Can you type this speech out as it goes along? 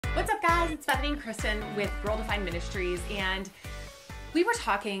What's up, guys? It's Bethany and Kristen with Girl Defined Ministries, and we were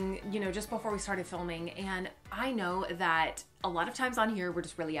talking, just before we started filming, and I know that a lot of times on here we're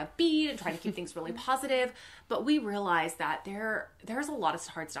just really upbeat and trying to keep things really positive, but we realize that there's a lot of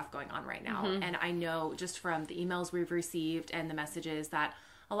hard stuff going on right now, and I know just from the emails we've received and the messages that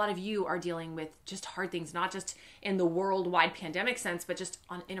a lot of you are dealing with just hard things, not just in the worldwide pandemic sense, but just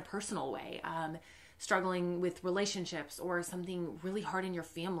in a personal way. Struggling with relationships or something really hard in your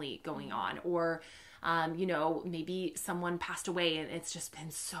family going on, or, maybe someone passed away and it's just been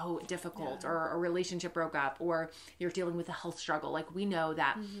so difficult, or a relationship broke up, or you're dealing with a health struggle. Like, we know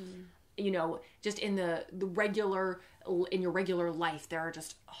that, just in in your regular life, there are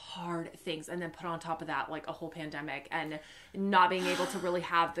just hard things. And then put on top of that, like a whole pandemic and not being able to really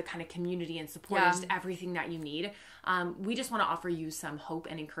have the kind of community and support and just everything that you need. We just want to offer you some hope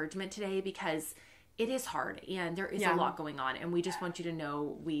and encouragement today, because it is hard and there is a lot going on, and we just want you to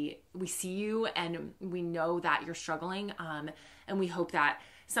know we see you and we know that you're struggling, and we hope that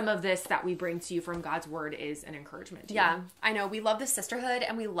some of this that we bring to you from God's word is an encouragement to you. I know. We love the sisterhood,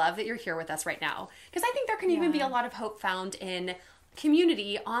 and we love that you're here with us right now, because I think there can even be a lot of hope found in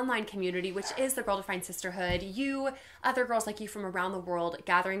community, online community, which is the Girl Defined Sisterhood. You, other girls like you from around the world,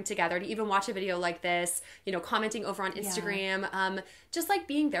 gathering together to even watch a video like this, commenting over on Instagram, just like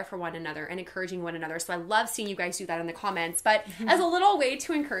being there for one another and encouraging one another. So I love seeing you guys do that in the comments. But as a little way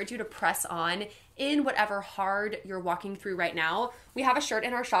to encourage you to press on in whatever hard you're walking through right now, we have a shirt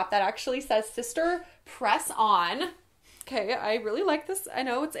in our shop that actually says, "Sister, press on." Okay, I really like this. I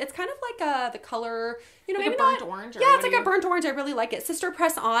know it's kind of like the color, like maybe a burnt not orange. Yeah, it's like a burnt orange. I really like it. Sister,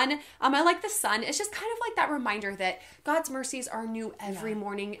 press on. I like the sun. It's just kind of like that reminder that God's mercies are new every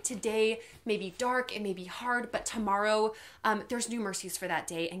morning. Today may be dark, it may be hard, but tomorrow there's new mercies for that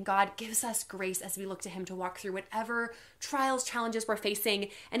day. And God gives us grace as we look to Him to walk through whatever trials, challenges we're facing.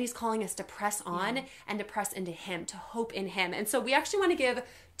 And He's calling us to press on and to press into Him, to hope in Him. And so we actually want to give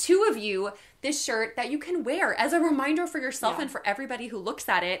 2 of you this shirt that you can wear as a reminder for yourself and for everybody who looks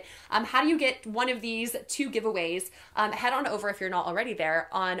at it. How do you get one of these 2 giveaways? Head on over, if you're not already there,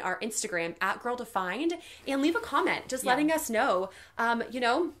 on our Instagram @GirlDefined, and leave a comment just letting us know,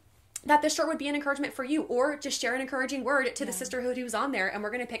 that this shirt would be an encouragement for you, or just share an encouraging word to the sisterhood who's on there. And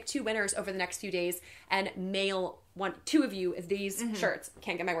we're going to pick 2 winners over the next few days and mail 2 of you these shirts.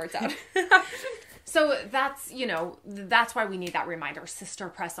 Can't get my words out. So that's why we need that reminder, sister,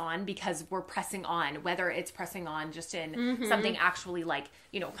 press on, because we're pressing on, whether it's pressing on just in something actually like,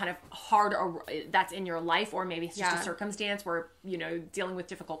 kind of hard or that's in your life, or maybe it's just a circumstance where, dealing with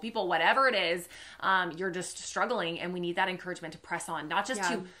difficult people, whatever it is, you're just struggling, and we need that encouragement to press on, not just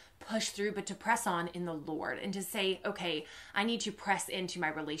to push through, but to press on in the Lord and to say, okay, I need to press into my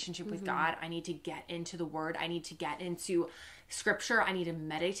relationship with God. I need to get into the word. I need to get into scripture. I need to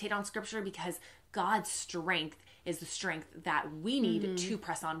meditate on scripture, because God's strength is the strength that we need to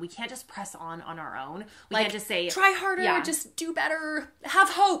press on. We can't just press on our own. We can't just say, try harder, just do better, have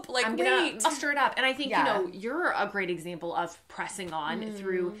hope, I'll stir it up. And I think, you're a great example of pressing on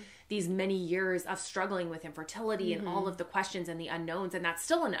through these many years of struggling with infertility and all of the questions and the unknowns. And that's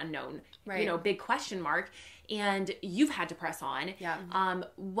still an unknown, big question mark. And you've had to press on.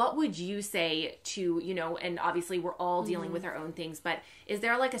 What would you say to, and obviously we're all dealing with our own things, but is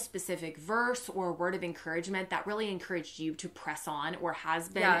there like a specific verse or word of encouragement that really encouraged you to press on, or has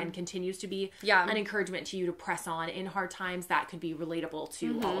been and continues to be an encouragement to you to press on in hard times that could be relatable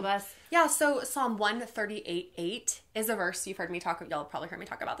to all of us? Yeah, so Psalm 138:8 is a verse y'all probably heard me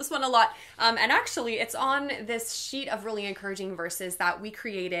talk about this one a lot. And actually it's on this sheet of really encouraging verses that we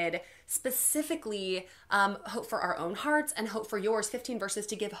created specifically, hope for our own hearts and hope for yours, 15 verses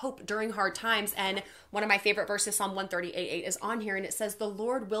to give hope during hard times. And one of my favorite verses, Psalm 138:8, is on here, and it says, "The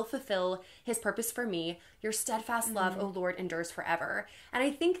Lord will fulfill His purpose for me. Your steadfast love, O Lord, endures forever." And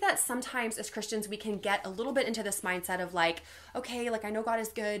I think that sometimes as Christians, we can get a little bit into this mindset of like, okay, like I know God is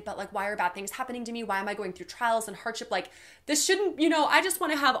good, but like, why are bad things happening to me? Why am I going through trials and hardship? Like, this shouldn't, I just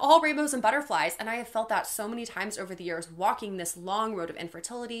want to have all rainbows and butterflies. And I have felt that so many times over the years, walking this long road of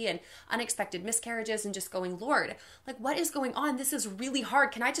infertility and unexpected miscarriages, and just going, Lord, like, what is going on? This is really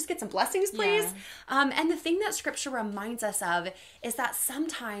hard. Can I just get some blessings, please? And the thing that scripture reminds us of is that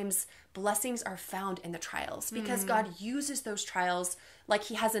sometimes blessings are found in the trials because God uses those trials like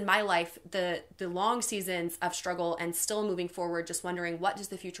he has in my life, the long seasons of struggle and still moving forward, just wondering what does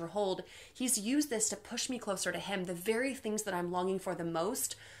the future hold. He's used this to push me closer to him. The very things that I'm longing for the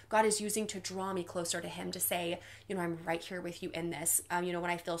most, God is using to draw me closer to him, to say, I'm right here with you in this. When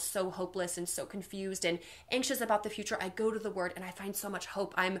I feel so hopeless and so confused and anxious about the future, I go to the word and I find so much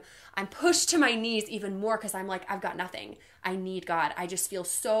hope. I'm pushed to my knees even more because I'm like, I've got nothing. I need God. I just feel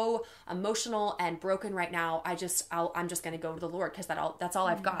so emotional and broken right now. I'm just going to go to the Lord because that's all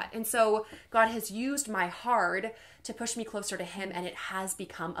I've got. And so God has used my hard to push me closer to him, and it has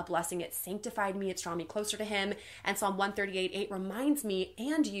become a blessing. It sanctified me. It's drawn me closer to him. And Psalm 138:8 reminds me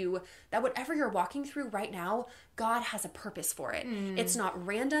and you that whatever you're walking through right now, God has a purpose for it. It's not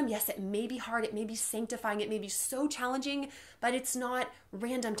random. Yes, it may be hard. It may be sanctifying. It may be so challenging, but it's not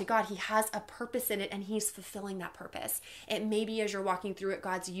random to God. He has a purpose in it, and he's fulfilling that purpose. It may be as you're walking through it,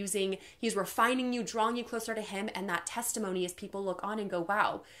 he's refining you, drawing you closer to him, and that testimony is people look on and go,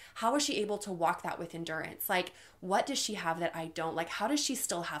 wow, how is she able to walk that with endurance? Like, what does she have that I don't? Like, how does she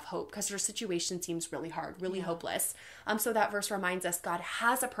still have hope? Because her situation seems really hard, really hopeless. So that verse reminds us God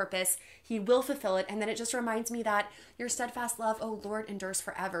has a purpose. He will fulfill it. And then it just reminds me that your steadfast love, oh Lord, endures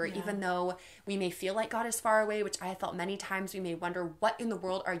forever. Yeah. Even though we may feel like God is far away, which I have felt many times, we may wonder, what in the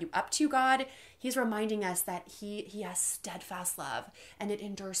world are you up to, God? He's reminding us that he has steadfast love and it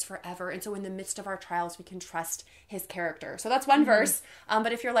endures forever. And so in the midst of our trials, we can trust his character. So that's one verse.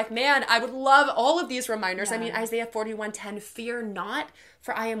 But if you're like, man, I would love all of these reminders. Yeah. I mean, Isaiah 41:10, fear not,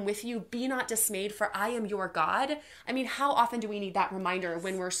 for I am with you. Be not dismayed, for I am your God. I mean, how often do we need that reminder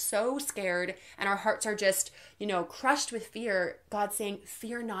when we're so scared and our hearts are just, crushed with fear? God saying,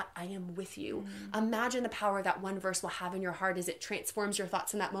 fear not, I am with you. Imagine the power that one verse will have in your heart as it transforms your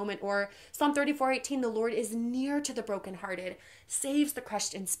thoughts in that moment. Or Psalm 34:18, the Lord is near to the brokenhearted, saves the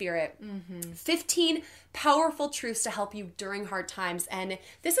crushed in spirit. 15 powerful truths to help you during hard times. And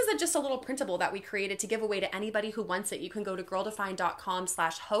this is just a little printable that we created to give away to anybody who wants it. You can go to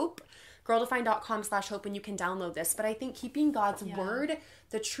girldefine.com/hope. girldefine.com/hope, and you can download this. But I think keeping God's word,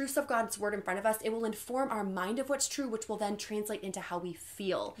 the truths of God's word in front of us, it will inform our mind of what's true, which will then translate into how we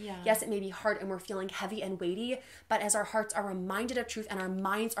feel. Yeah. Yes, it may be hard and we're feeling heavy and weighty, but as our hearts are reminded of truth and our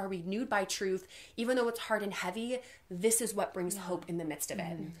minds are renewed by truth, even though it's hard and heavy, this is what brings hope in the midst of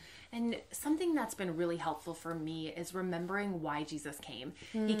it. And something that's been really helpful for me is remembering why Jesus came.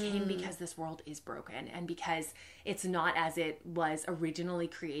 He came because this world is broken and because it's not as it was originally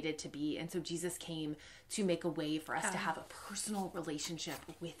created to be. And so Jesus came to make a way for us to have a personal relationship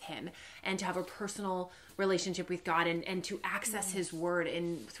with him and to have a personal relationship with God and to access his word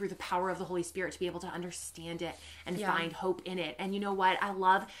and through the power of the Holy Spirit to be able to understand it and find hope in it. And you know what? I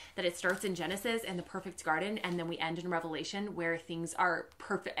love that it starts in Genesis and the perfect garden, and then we end in Revelation where things are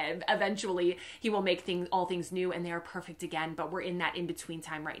perfect. Eventually he will make all things new and they are perfect again, but we're in that in-between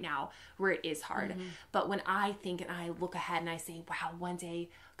time right now where it is hard. But when I think and I look ahead and I say, wow, one day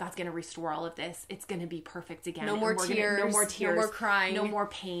God's going to restore all of this. It's going to be perfect again. No more tears. No more tears. No more crying. No more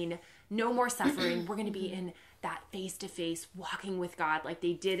pain. No more suffering. We're going to be in that face-to-face walking with God like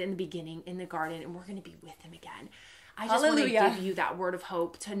they did in the beginning in the garden, and we're going to be with him again. I just want to give you that word of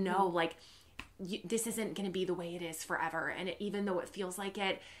hope to know, this isn't going to be the way it is forever. And even though it feels like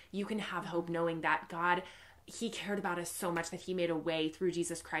it, you can have hope knowing that God, he cared about us so much that he made a way through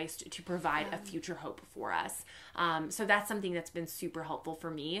Jesus Christ to provide a future hope for us. So that's something that's been super helpful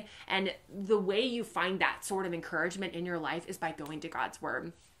for me. And the way you find that sort of encouragement in your life is by going to God's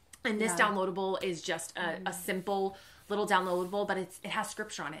word. And this downloadable is just a simple little downloadable, but it has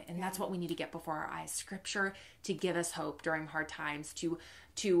scripture on it. And that's what we need to get before our eyes. Scripture to give us hope during hard times, to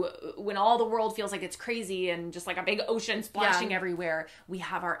when all the world feels like it's crazy and just like a big ocean splashing everywhere, we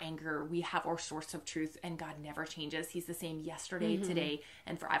have our anchor, we have our source of truth, and God never changes. He's the same yesterday, today,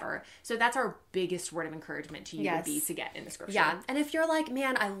 and forever. So that's our biggest word of encouragement to you would be to get in the scripture. Yeah. And if you're like,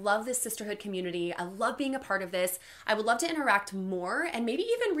 man, I love this sisterhood community, I love being a part of this, I would love to interact more and maybe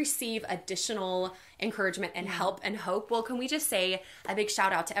even receive additional encouragement and help and hope, well, can we just say a big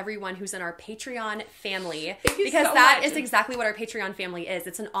shout out to everyone who's in our Patreon family, because that is exactly what our Patreon family is.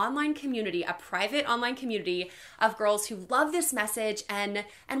 It's an online community, a private online community of girls who love this message and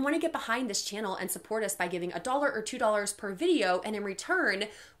want to get behind this channel and support us by giving $1 or $2 per video. And in return,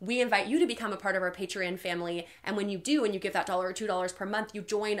 we invite you to become a part of our Patreon family. And when you do, and you give that $1 or $2 per month, you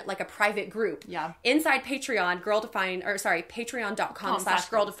join like a private group inside Patreon,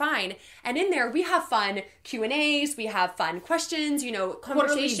 patreon.com/girldefine. And in there we have fun Q&As, we have fun questions, you know,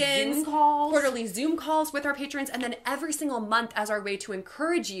 conversations, quarterly Zoom calls with our patrons. And then every single month, as our way to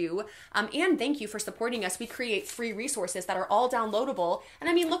encourage you and thank you for supporting us, we create free resources that are all downloadable. And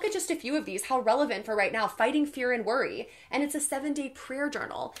I mean, look at just a few of these, how relevant for right now, fighting fear and worry. And it's a 7-day prayer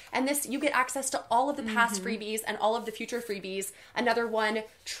journal. And this, you get access to all of the past freebies and all of the future freebies. Another one,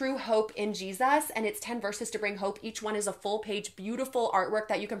 True Hope in Jesus. And it's 10 verses to bring hope. Each one is a full page, beautiful artwork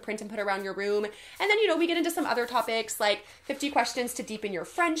that you can print and put around your room. And then, you know, we get into some other topics like 50 questions to deepen your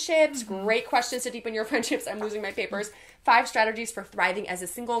friendships, great questions to deepen your friendships. I'm losing my papers. 5 strategies for thriving as a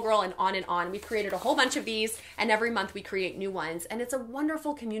single girl, and on and on. We've created a whole bunch of these, and every month we create new ones. And it's a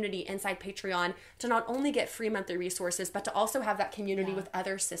wonderful community inside Patreon to not only get free monthly resources, but to also have that community with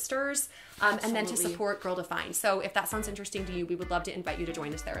other sisters, and then to support Girl Defined. So if that sounds interesting to you, we would love to invite you to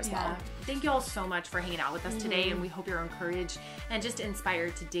join us there as well. Thank you all so much for hanging out with us today, and we hope you're encouraged and just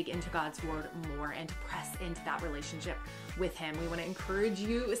inspired to dig into God's word more and to press into that relationship with him. We want to encourage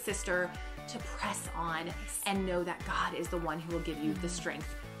you, sister, to press on and know that God is the one who will give you the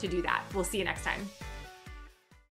strength to do that. We'll see you next time.